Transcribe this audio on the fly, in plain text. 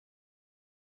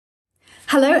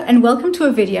Hello and welcome to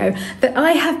a video that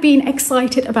I have been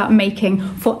excited about making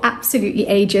for absolutely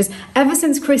ages, ever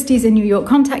since Christie's in New York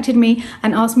contacted me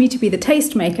and asked me to be the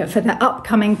tastemaker for their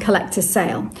upcoming collector's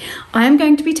sale. I am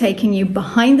going to be taking you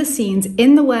behind the scenes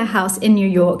in the warehouse in New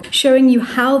York, showing you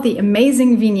how the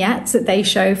amazing vignettes that they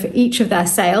show for each of their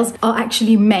sales are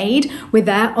actually made. We're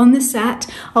there on the set.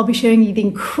 I'll be showing you the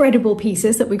incredible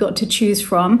pieces that we got to choose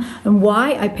from and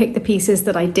why I picked the pieces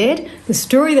that I did, the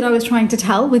story that I was trying to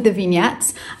tell with the vignettes,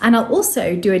 and I'll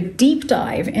also do a deep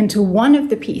dive into one of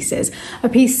the pieces, a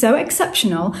piece so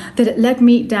exceptional that it led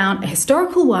me down a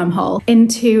historical wormhole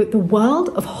into the world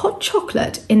of hot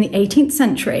chocolate in the 18th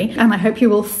century. And I hope you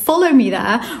will follow me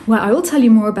there, where I will tell you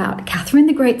more about Catherine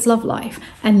the Great's love life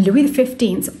and Louis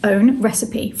XV's own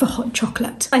recipe for hot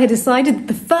chocolate. I had decided that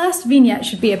the first vignette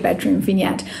should be a bedroom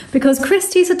vignette because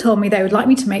Christie's had told me they would like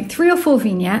me to make 3 or 4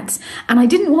 vignettes, and I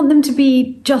didn't want them to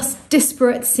be just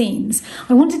disparate scenes.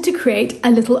 I wanted to create a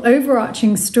little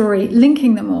overarching story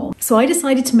linking them all. So I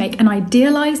decided to make an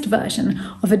idealized version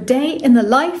of a day in the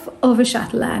life of a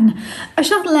chatelaine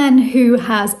who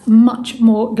has much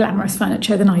more glamorous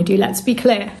furniture than I do, let's be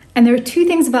clear. And there are 2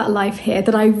 things about life here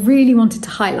that I really wanted to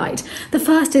highlight. The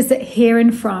first is that here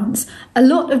in France, a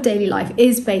lot of daily life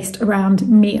is based around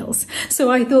meals. So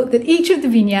I thought that each of the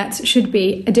vignettes should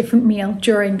be a different meal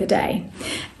during the day.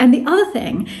 And the other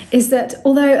thing is that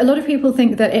although a lot of people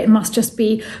think that it must just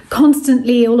be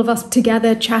constantly all of us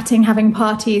together chatting, having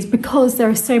parties, because there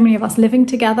are so many of us living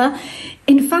together,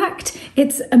 in fact,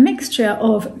 it's a mixture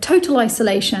of total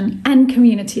isolation and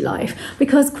community life,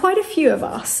 because quite a few of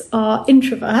us are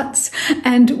introverts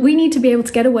and we need to be able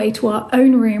to get away to our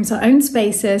own rooms, our own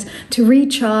spaces, to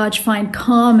recharge, find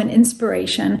calm and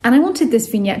inspiration. And I wanted this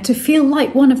vignette to feel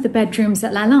like one of the bedrooms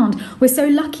at Lalande. We're so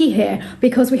lucky here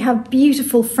because we have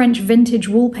beautiful French vintage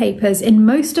wallpapers in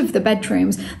most of the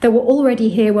bedrooms that were already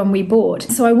here when we bought.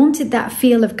 So I wanted that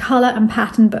feel of colour and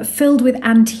pattern, but filled with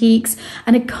antiques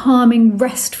and a calming,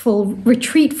 restful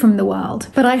retreat from the world.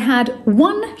 But I had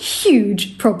one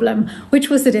huge problem, which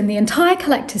was that in the entire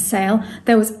collector's sale,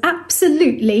 there was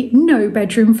absolutely no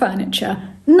bedroom furniture.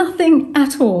 Nothing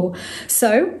at all.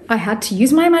 So I had to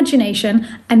use my imagination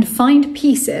and find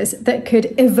pieces that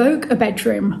could evoke a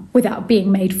bedroom without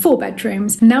being made for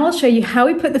bedrooms. Now I'll show you how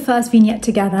we put the first vignette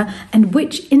together and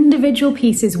which individual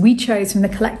pieces we chose from the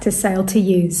collector's sale to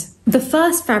use. The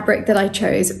first fabric that I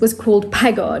chose was called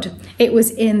pagode. It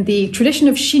was in the tradition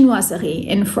of chinoiserie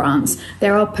in France.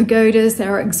 There are pagodas,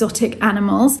 there are exotic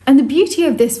animals. And the beauty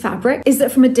of this fabric is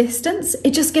that from a distance,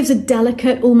 it just gives a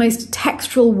delicate, almost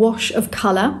textural wash of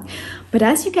colour. But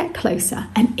as you get closer,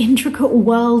 an intricate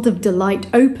world of delight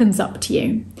opens up to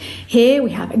you. Here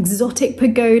we have exotic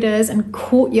pagodas and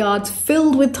courtyards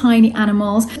filled with tiny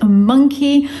animals, a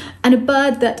monkey, and a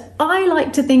bird that I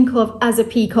like to think of as a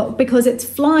peacock because it's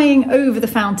flying over the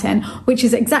fountain, which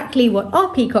is exactly what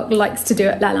our peacock likes to do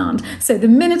at Lalande. So the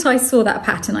minute I saw that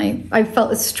pattern, I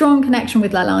felt a strong connection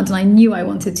with Lalande and I knew I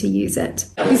wanted to use it.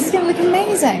 This is going to look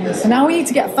amazing. So now we need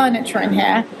to get furniture in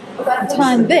here and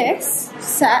turn this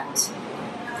set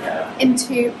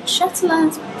into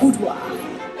Chatelaine's Boudoir.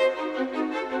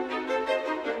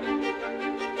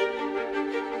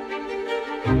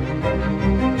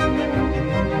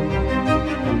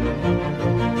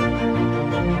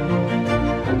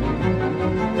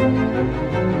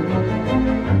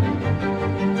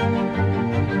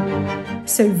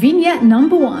 So vignette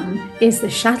number 1 is the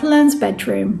Chatelaine's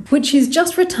bedroom, which she's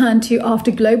just returned to after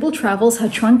global travels. Her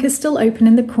trunk is still open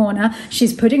in the corner.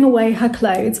 She's putting away her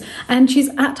clothes and she's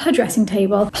at her dressing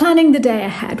table, planning the day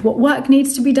ahead, what work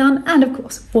needs to be done, and of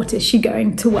course, what is she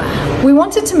going to wear? We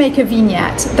wanted to make a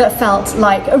vignette that felt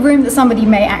like a room that somebody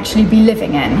may actually be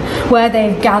living in, where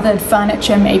they've gathered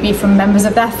furniture maybe from members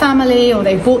of their family or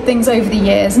they've bought things over the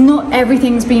years. Not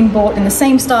everything's been bought in the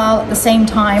same style at the same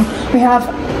time. We have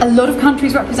a lot of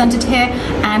countries represented here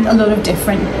and a lot of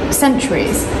different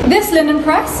centuries. This linen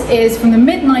press is from the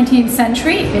mid-19th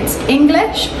century. It's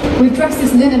English. We've dressed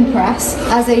this linen press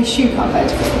as a shoe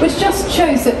cupboard, which just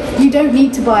shows that you don't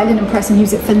need to buy a linen press and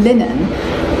use it for linen.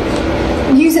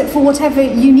 Use it for whatever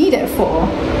you need it for.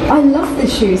 I love the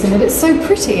shoes in it. It's so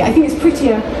pretty. I think it's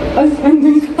prettier open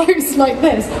than closed like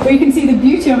this, where you can see the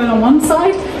beauty of it on one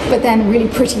side, but then really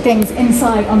pretty things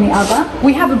inside on the other.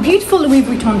 We have a beautiful Louis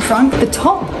Vuitton trunk. The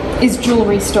top is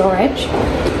jewelry storage,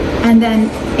 and then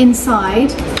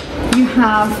inside you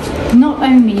have not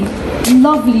only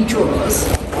lovely drawers,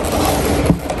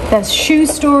 there's shoe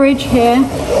storage here,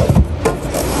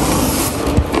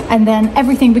 and then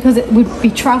everything, because it would be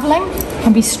traveling,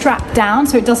 can be strapped down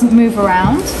so it doesn't move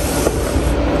around.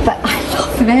 But I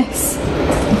love this.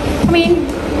 I mean,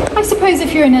 I suppose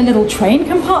if you're in a little train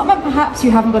compartment, perhaps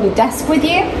you haven't got a desk with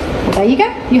you. Well, there you go.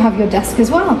 You have your desk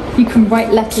as well. You can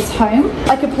write letters home.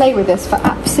 I could play with this for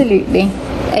absolutely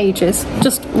ages.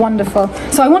 Just wonderful.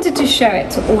 So I wanted to show it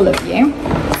to all of you.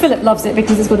 Philip loves it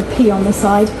because it's got a P on the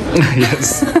side.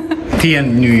 Yes. P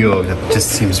in New York, that just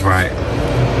seems right.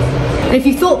 If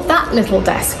you thought that little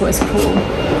desk was cool,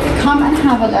 come and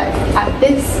have a look at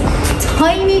this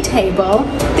tiny table.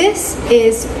 This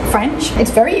is French.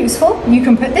 It's very useful. You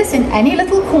can put this in any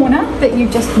little corner that you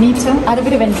just need to add a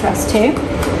bit of interest to.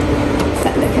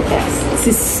 But look at this. This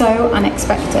is so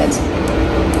unexpected.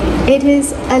 It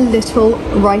is a little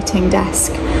writing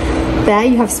desk. There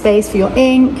you have space for your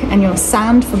ink and your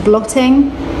sand for blotting.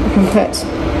 You can put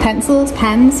pencils,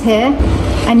 pens here,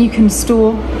 and you can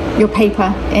store your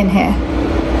paper in here.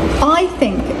 I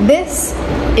think this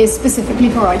is specifically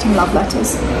for writing love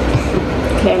letters,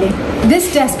 clearly.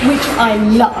 This desk, which I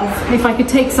love, if I could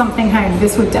take something home,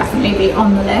 this would definitely be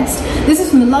on the list. This is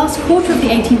from the last quarter of the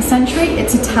 18th century.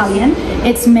 It's Italian.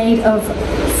 It's made of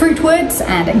fruit woods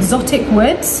and exotic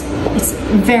woods. It's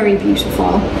very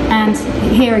beautiful. And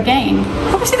here again,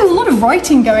 obviously there's a lot of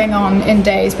writing going on in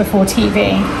days before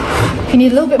TV. If you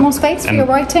need a little bit more space for your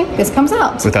writing, this comes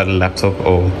out. Without a laptop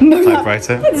or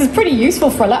typewriter? This is pretty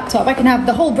useful for a laptop. I can have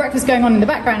the whole breakfast going on in the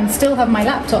background and still have my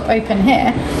laptop open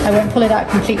here. I won't pull it out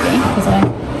completely because I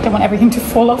don't want everything to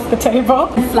fall off the table.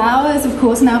 Flowers, of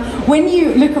course. Now, when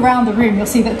you look around the room, you'll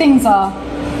see that things are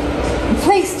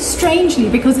placed strangely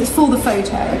because it's for the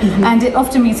photo, and it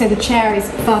often means, so the chair is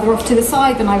further off to the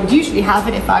side than I would usually have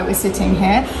it if I was sitting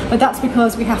here, but that's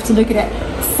because we have to look at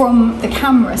it from the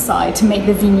camera side to make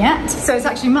the vignette. So it's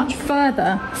actually much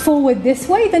further forward this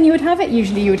way than you would have it.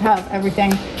 Usually you would have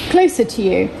everything closer to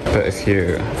you. But if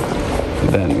you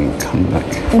then come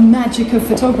back the magic of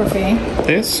photography,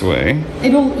 this way,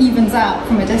 it all evens out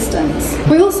from a distance.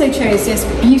 We also chose this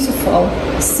beautiful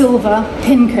silver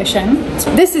pincushion.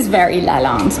 This is very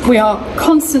Lalande. We are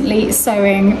constantly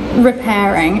sewing,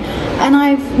 repairing, and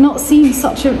I've not seen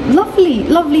such a lovely,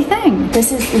 lovely thing.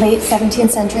 This is late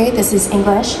 17th century, this is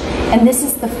English, and this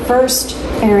is the first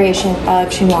iteration of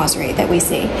chinoiserie that we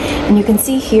see. And you can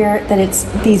see here that it's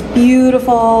these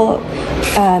beautiful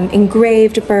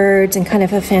engraved birds and kind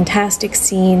of a fantastic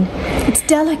scene. It's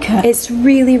delicate. It's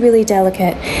really, really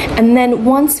delicate. And then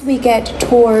once we get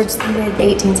towards the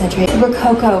mid-18th century,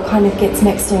 Rococo kind of gets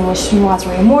mixed in with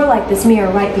chinoiserie, more like this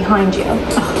mirror right behind you.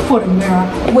 Oh, what a mirror.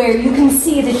 Where you can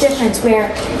see the difference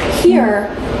where here,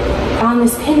 on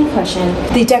this pincushion,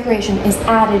 the decoration is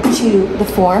added to the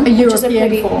form, which is a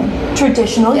pretty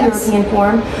traditional European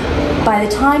form. By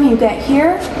the time you get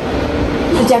here,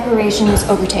 the decoration is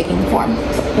overtaking the form.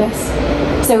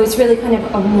 Yes. So it's really kind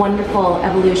of a wonderful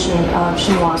evolution of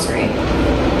chinoiserie.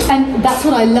 And that's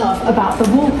what I love about the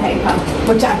wallpaper,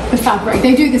 which the fabric.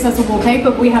 They do this as a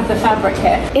wallpaper, but we have the fabric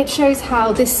here. It shows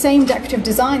how this same decorative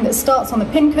design that starts on the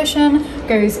pincushion,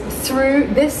 goes through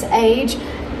this age,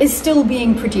 is still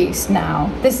being produced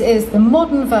now. This is the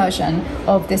modern version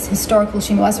of this historical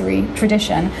chinoiserie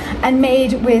tradition, and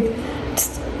made with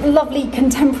lovely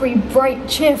contemporary bright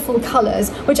cheerful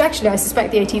colours, which actually I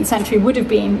suspect the 18th century would have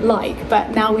been like,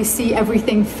 but now we see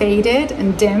everything faded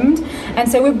and dimmed, and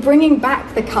so we're bringing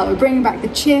back the colour, bringing back the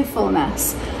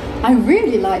cheerfulness. I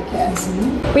really like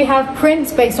it. We have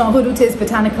prints based on Redouté's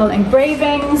botanical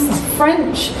engravings,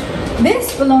 French.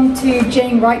 This belonged to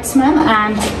Jane Wrightsman,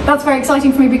 and that's very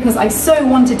exciting for me because I so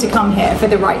wanted to come here for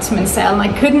the Wrightsman sale, and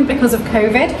I couldn't because of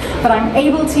COVID, but I'm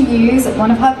able to use one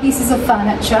of her pieces of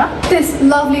furniture. This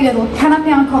lovely little canapé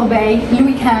en corbeille,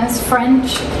 Louis XV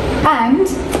French, and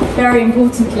very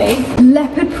importantly,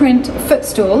 leopard print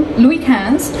footstool, Louis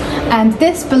XV, and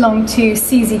this belonged to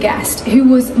CHRISTIE'S Guest, who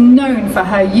was known for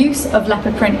her use of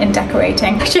leopard print in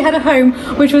decorating. She had a home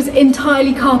which was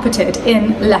entirely carpeted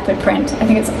in leopard print. I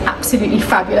think it's absolutely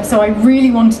fabulous, so I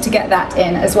really wanted to get that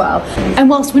in as well. And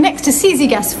whilst we're next to CHRISTIE'S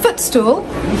Guest footstool,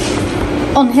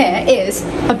 on here is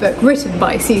a book written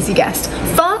by CHRISTIE'S Guest,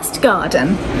 First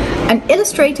Garden, an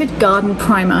illustrated garden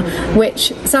primer,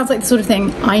 which sounds like the sort of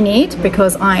thing I need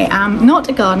because I am not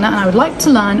a gardener and I would like to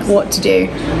learn what to do.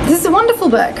 This is a wonderful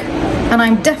book, and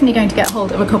I'm definitely going to get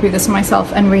hold of a copy of this for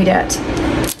myself and read it.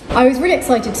 I was really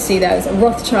excited to see there's a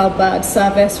Rothschild bird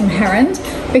service from Herond,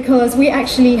 because we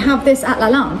actually have this at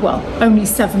Lalande. Well, only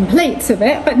 7 plates of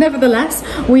it, but nevertheless,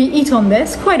 we eat on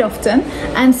this quite often.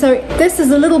 And so this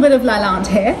is a little bit of Lalande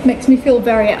here, makes me feel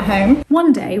very at home.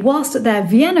 One day, whilst at their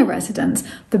Vienna residence,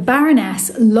 the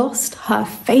Baroness lost her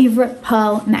favourite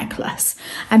pearl necklace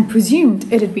and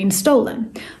presumed it had been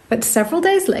stolen. But several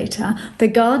days later, the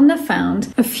gardener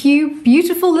found a few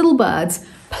beautiful little birds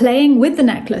playing with the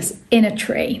necklace in a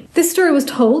tree. This story was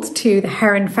told to the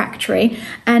Heron factory,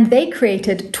 and they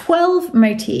created 12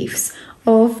 motifs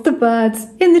of the birds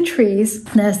in the trees.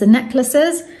 There's the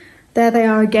necklaces. There they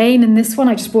are again in this one.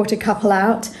 I just brought a couple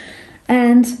out.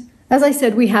 And as I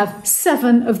said, we have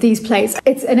 7 of these plates.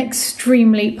 It's an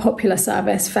extremely popular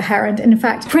service for Heron. In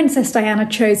fact, Princess Diana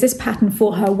chose this pattern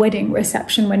for her wedding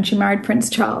reception when she married Prince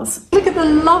Charles. Look at the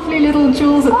lovely little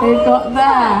jewels that they've got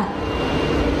there.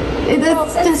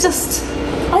 It's just...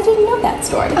 I didn't know that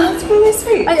story. That's really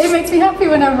sweet. It makes me happy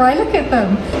whenever I look at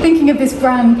them. Thinking of this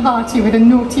grand party with a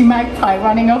naughty magpie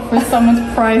running off with someone's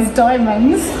prized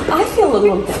diamonds. I feel a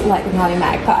little bit like a naughty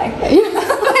magpie.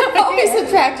 I'm always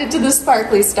attracted to the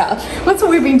sparkly stuff. That's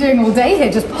what we've been doing all day here,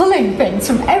 just pulling things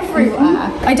from everywhere.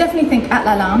 I definitely think at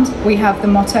Lalande we have the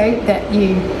motto that you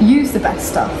use the best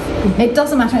stuff. It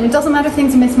doesn't matter. It doesn't matter if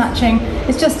things are mismatching.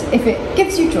 It's just if it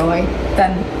gives you joy,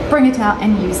 then bring it out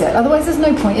and use it. Otherwise there's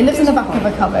no point. It lives in the back of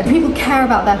a cupboard. People care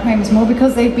about their homes more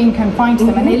because they've been confined to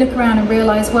them, and they look around and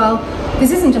realise, well,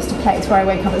 this isn't just a place where I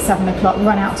wake up at 7 o'clock,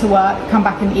 run out to work, come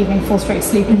back in the evening, fall straight to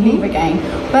sleep and leave again.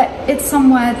 But it's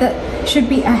somewhere that should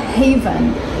be a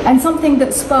haven and something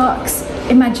that sparks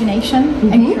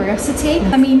imagination and curiosity.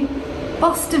 I mean,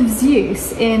 bust of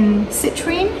Zeus in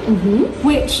citrine,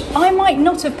 which I might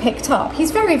not have picked up.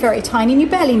 He's very, very tiny and you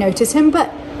barely notice him,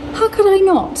 but how could I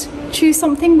not choose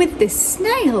something with this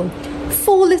snail?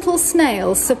 4 little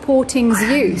snails supporting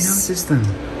Zeus. Notice them.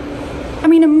 I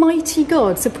mean, a mighty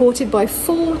god supported by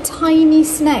 4 tiny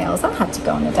snails. That had to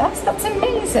go on the desk. That's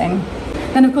amazing.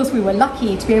 Then, of course, we were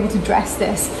lucky to be able to dress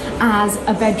this as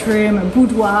a bedroom, a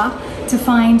boudoir, to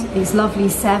find these lovely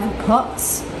Sèvres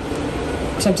pots,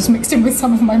 which I've just mixed in with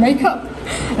some of my makeup.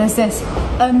 There's this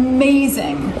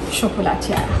amazing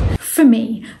chocolatière. For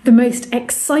me, the most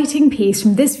exciting piece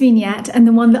from this vignette, and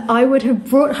the one that I would have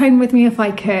brought home with me if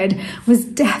I could, was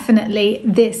definitely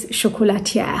this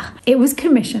chocolatière. It was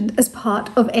commissioned as part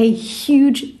of a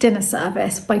huge dinner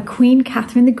service by Queen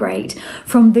Catherine the Great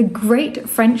from the great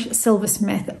French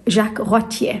silversmith Jacques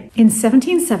Roitier. In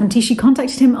 1770, she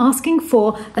contacted him asking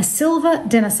for a silver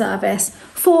dinner service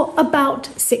for about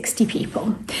 60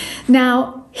 people.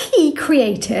 Now, he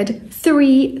created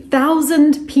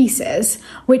 3,000 pieces,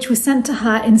 which were sent to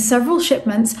her in several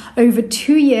shipments over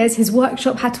 2 years. His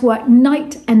workshop had to work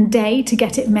night and day to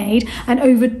get it made, and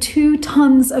over 2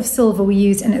 tons of silver were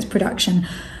used in its production.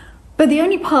 But the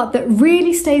only part that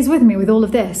really stays with me with all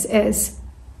of this is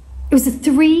it was a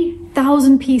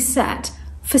 3,000 piece set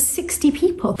for 60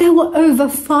 people. There were over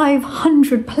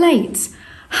 500 plates.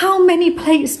 How many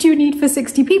plates do you need for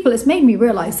 60 people? It's made me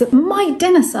realise that my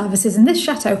dinner services in this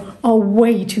chateau are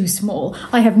way too small.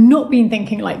 I have not been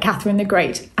thinking like Catherine the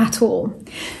Great at all.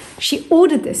 She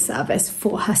ordered this service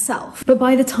for herself, but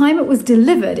by the time it was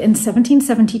delivered in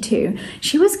 1772,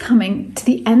 she was coming to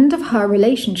the end of her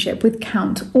relationship with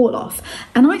Count Orloff,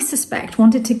 and I suspect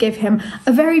wanted to give him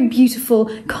a very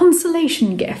beautiful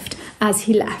consolation gift as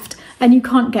he left. And you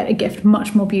can't get a gift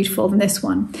much more beautiful than this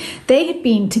one. They had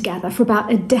been together for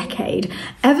about a decade,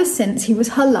 ever since he was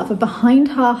her lover behind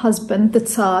her husband, the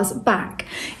Tsar's back.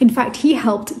 In fact, he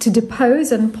helped to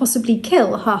depose and possibly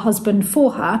kill her husband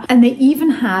for her, and they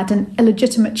even had an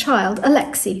illegitimate child,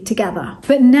 Alexei, together.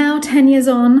 But now, 10 years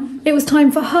on, it was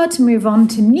time for her to move on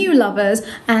to new lovers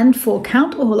and for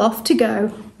Count Orloff to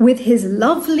go with his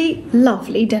lovely,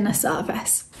 lovely dinner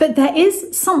service. But there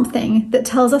is something that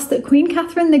tells us that Queen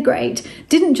Catherine the Great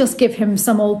didn't just give him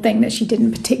some old thing that she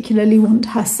didn't particularly want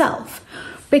herself.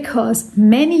 Because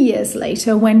many years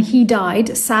later, when he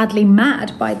died, sadly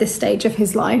mad by this stage of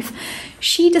his life,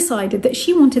 she decided that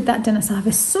she wanted that dinner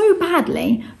service so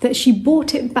badly that she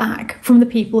bought it back from the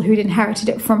people who'd inherited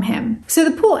it from him. So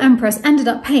the poor Empress ended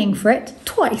up paying for it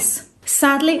twice.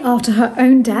 Sadly, after her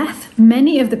own death,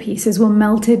 many of the pieces were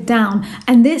melted down,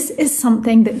 and this is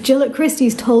something that Jill at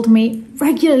Christie's told me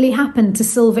regularly happened to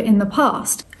silver in the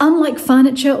past. Unlike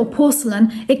furniture or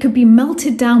porcelain, it could be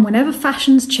melted down whenever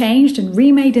fashions changed and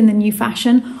remade in the new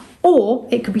fashion, or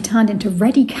it could be turned into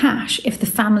ready cash if the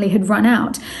family had run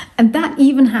out. And that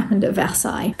even happened at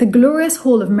Versailles. The glorious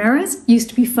Hall of Mirrors used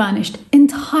to be furnished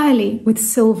entirely with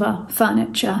silver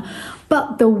furniture.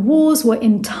 But the wars were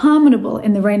interminable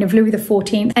in the reign of Louis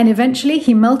XIV, and eventually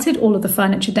he melted all of the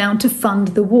furniture down to fund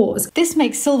the wars. This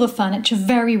makes silver furniture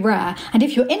very rare, and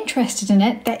if you're interested in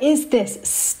it, there is this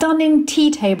stunning tea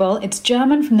table, it's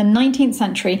German from the 19th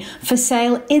century, for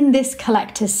sale in this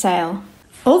collector's sale.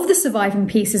 Of the surviving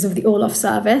pieces of the Orloff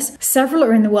service, several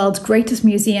are in the world's greatest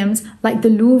museums, like the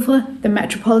Louvre, the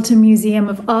Metropolitan Museum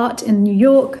of Art in New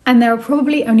York, and there are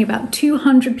probably only about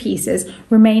 200 pieces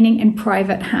remaining in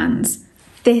private hands.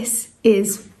 This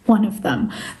is one of them.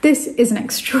 This is an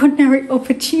extraordinary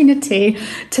opportunity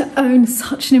to own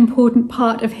such an important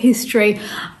part of history.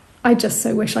 I just so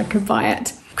wish I could buy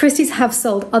it. Christie's have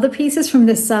sold other pieces from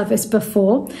this service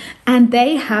before, and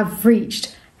they have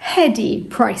reached heady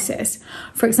prices.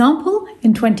 For example,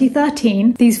 in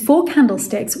 2013, these 4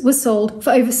 candlesticks were sold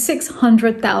for over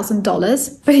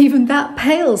 $600,000, but even that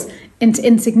pales into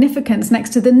insignificance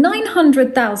next to the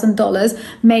 $900,000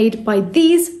 made by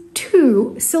these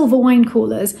 2 silver wine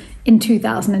coolers in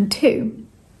 2002.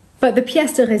 But the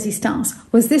pièce de résistance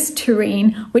was this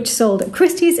tureen which sold at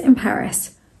Christie's in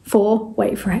Paris for,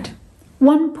 wait for it,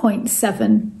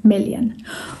 1.7 million,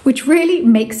 which really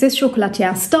makes this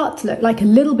chocolatière start to look like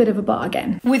a little bit of a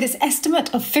bargain. With its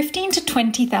estimate of $15,000 to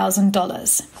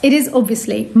 $20,000. It is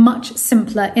obviously much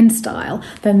simpler in style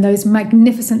than those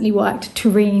magnificently worked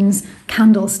tureens,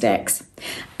 candlesticks.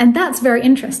 And that's very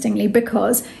interestingly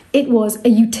because it was a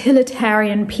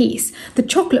utilitarian piece. The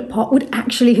chocolate pot would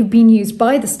actually have been used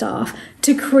by the staff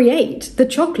to create the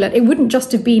chocolate. It wouldn't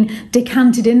just have been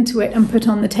decanted into it and put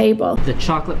on the table. The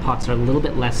chocolate pots are a little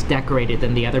bit less decorated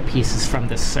than the other pieces from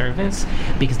the service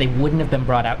because they wouldn't have been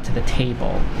brought out to the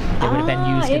table. They would have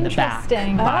been used in the back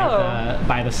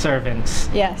by the servants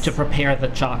to prepare the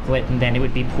chocolate, and then it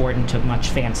would be poured into much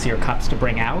fancier cups to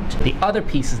bring out. The other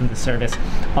pieces in the service,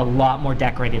 a lot more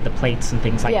decorated, the plates and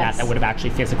things like that would have actually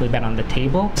physically been on the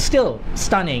table. Still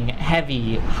stunning,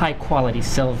 heavy, high quality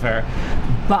silver,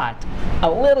 but a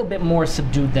little bit more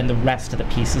subdued than the rest of the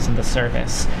pieces in the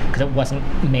service because it wasn't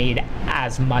made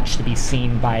as much to be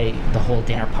seen by the whole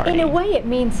dinner party. In a way, it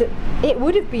means that it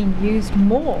would have been used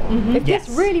more. If this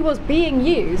really was being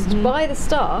used by the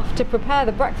staff to prepare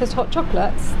the breakfast hot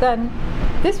chocolates, then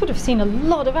this would have seen a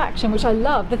lot of action, which I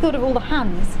love. The thought of all the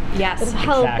hands that have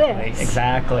held this.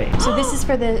 Exactly. So this is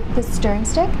for the stirring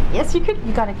stick? Yes, you could.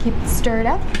 You gotta keep it stirred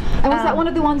up. And was that one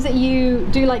of the ones that you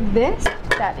do like this?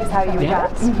 That is how you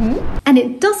would And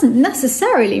it doesn't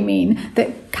necessarily mean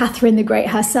that Catherine the Great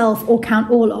herself or Count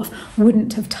Orloff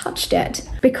wouldn't have touched it,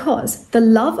 because the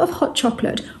love of hot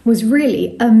chocolate was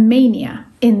really a mania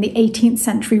in the 18th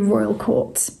century royal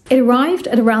courts. It arrived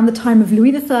at around the time of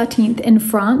Louis XIII in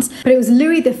France, but it was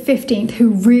Louis XV who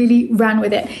really ran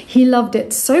with it. He loved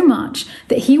it so much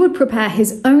that he would prepare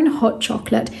his own hot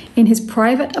chocolate in his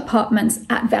private apartments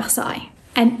at Versailles.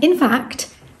 And in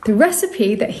fact, the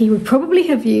recipe that he would probably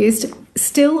have used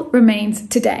still remains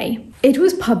today. It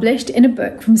was published in a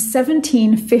book from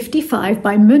 1755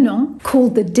 by Menon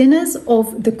called The Dinners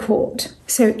of the Court.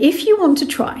 So if you want to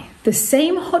try the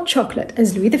same hot chocolate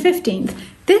as Louis XV,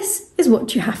 this is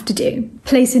what you have to do.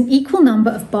 Place an equal number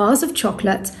of bars of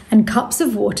chocolate and cups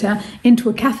of water into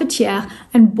a cafetiere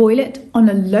and boil it on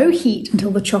a low heat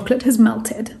until the chocolate has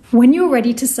melted. When you're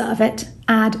ready to serve it,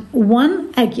 add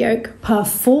 1 egg yolk per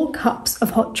 4 cups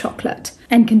of hot chocolate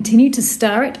and continue to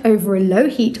stir it over a low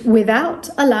heat without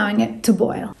allowing it to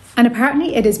boil. And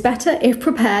apparently it is better if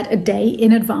prepared a day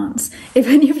in advance. If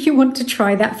any of you want to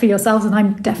try that for yourselves, and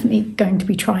I'm definitely going to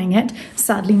be trying it,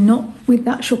 sadly not with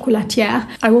that chocolatière,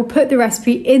 I will put the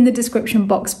recipe in the description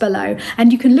box below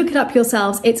and you can look it up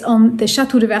yourselves. It's on the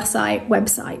Chateau de Versailles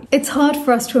website. It's hard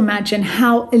for us to imagine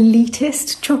how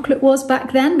elitist chocolate was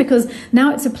back then, because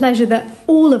now it's a pleasure that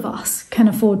all of us can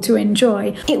afford to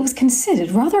enjoy. It was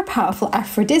considered rather a powerful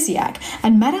aphrodisiac,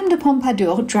 and Madame de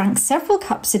Pompadour drank several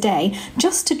cups a day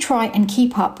just to try and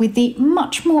keep up with the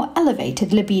much more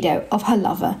elevated libido of her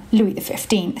lover, Louis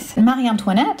XV. Marie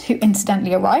Antoinette, who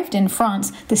incidentally arrived in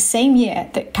France the same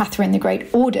year that Catherine the Great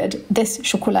ordered this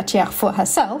chocolatière for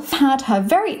herself, had her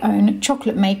very own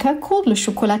chocolate maker called Le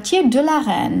Chocolatier de la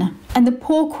Reine. And the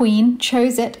poor queen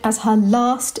chose it as her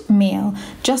last meal.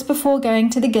 Just before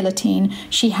going to the guillotine,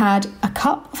 she had a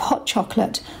cup of hot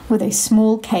chocolate with a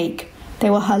small cake. They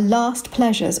were her last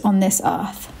pleasures on this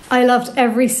earth. I loved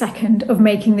every second of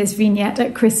making this vignette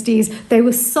at Christie's. They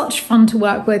were such fun to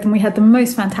work with and we had the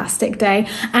most fantastic day.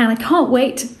 And I can't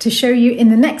wait to show you in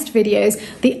the next videos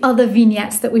the other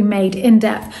vignettes that we made in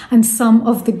depth and some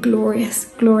of the glorious,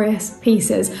 glorious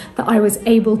pieces that I was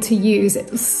able to use.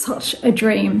 It was such a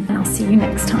dream. And I'll see you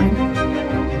next time.